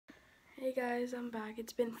Hey guys, I'm back.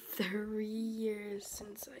 It's been 3 years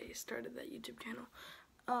since I started that YouTube channel.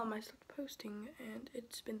 I started posting and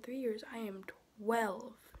it's been 3 years. I am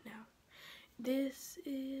 12 now. This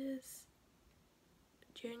is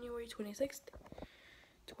January 26th,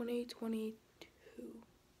 2022,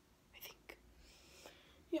 I think.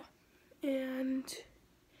 Yeah. And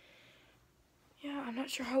yeah, I'm not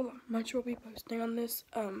sure how much we'll be posting on this.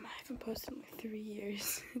 I haven't posted in like 3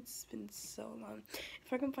 years. It's been so long.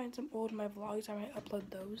 If I can find some old my vlogs, I might upload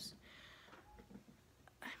those.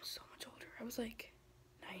 I'm so much older. I was like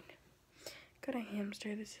 9. Got a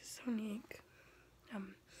hamster. This is so neat. I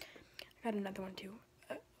got another one too.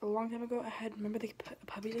 A long time ago, I had, remember the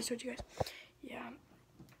puppies I showed you guys? Yeah.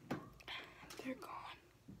 They're gone.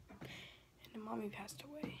 And the mommy passed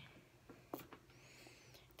away.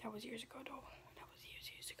 That was years ago, though. That was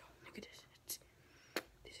years ago. Look at this.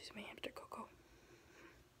 This is my hamster, Coco.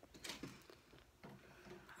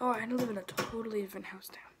 Oh, I live in a totally different house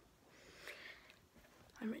now.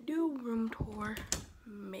 I might do a room tour.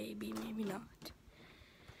 Maybe not.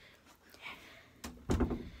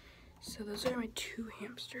 So those are my 2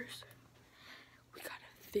 hamsters. We got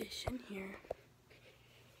a fish in here.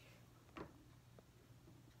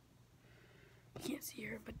 You can't see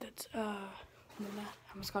her, but that's Luna.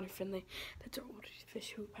 I almost called her Finley. That's our oldest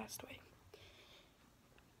fish who passed away.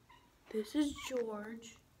 This is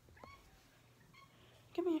George.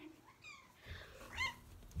 Come here.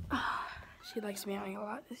 She likes meowing a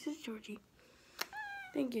lot. This is Georgie.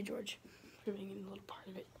 Thank you, George, for being a little part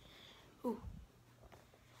of it. Ooh.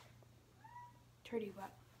 Turdy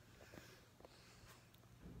butt.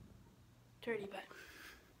 Turdy butt.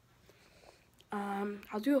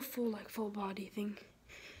 I'll do a full body thing.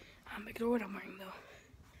 Ignore what I'm wearing though.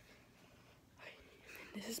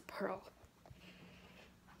 This is Pearl.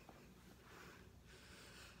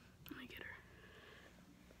 Let me get her.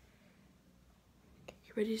 Okay,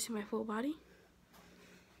 you ready to see my full body?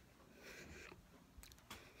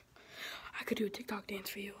 I could do a TikTok dance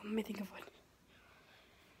for you. Let me think of one.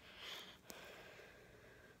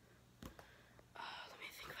 Let me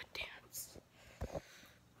think of a dance.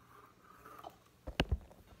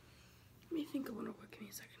 Let me think of one real quick. Give me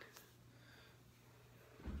a second.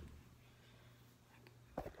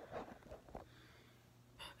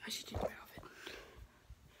 I should change my outfit.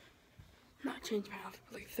 Not change my outfit,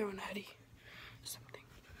 but like throw in a hoodie or something.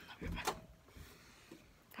 I'll be right back.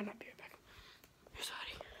 I'll not be right back. Here's a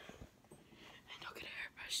hoodie. And I'll get an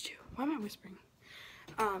airbrush too. Why am I whispering?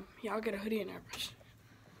 Yeah, I'll get a hoodie and airbrush.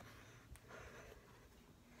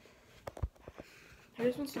 I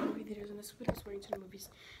just went to the movie theaters and this is what I was wearing to the movies.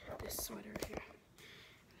 This sweater here.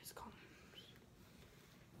 And it's called.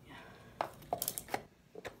 Yeah.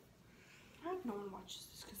 I hope no one watches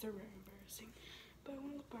this because they're very embarrassing. But I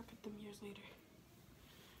want to look back at them years later.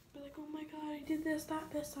 Be like, oh my god, I did this,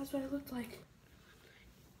 that's what I looked like.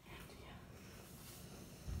 And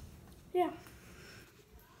yeah.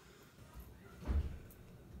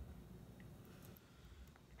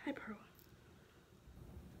 Hi, Pearl.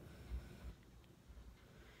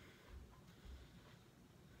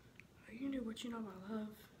 Are you gonna do what you know about love?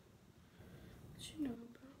 What you know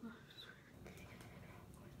about love?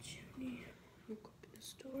 What you need? Look up in the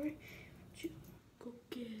story. What you go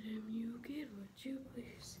get him, you get what you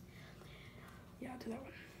please. Yeah, I'll do that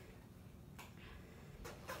one.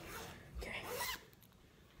 Okay.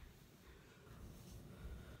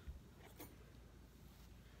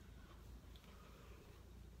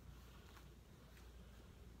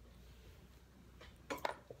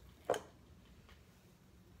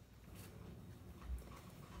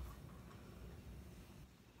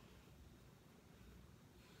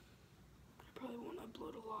 I probably won't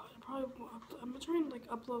upload a lot. I probably won't upload. I'm trying to like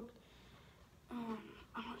upload.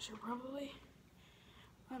 I'm not sure. Probably.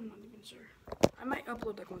 I'm not even sure. I might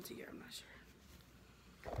upload like once a year. I'm not sure.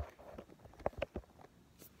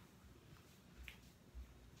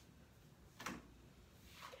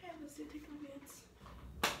 Okay, let's do TikTok dance.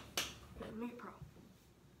 Me, Pearl.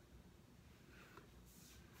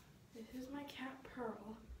 This is my cat,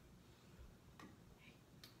 Pearl. Hey,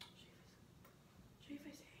 show your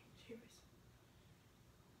face. Show your face.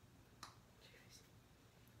 Show your face.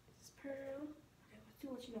 This is Pearl. Okay, let's do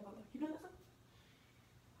what you know about love. You know that song?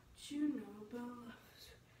 What you know about love.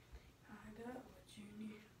 I got what you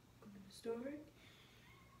need. Come in the store.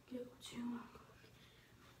 Get what you want.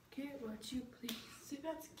 Get what you please. So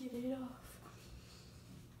let's get it off.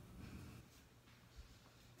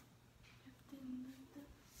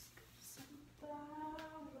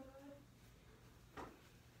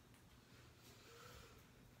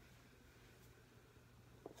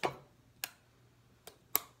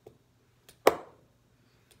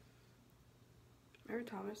 Remember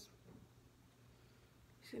Thomas?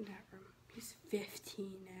 He's in that room. He's 15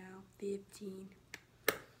 now. 15.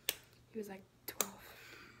 He was like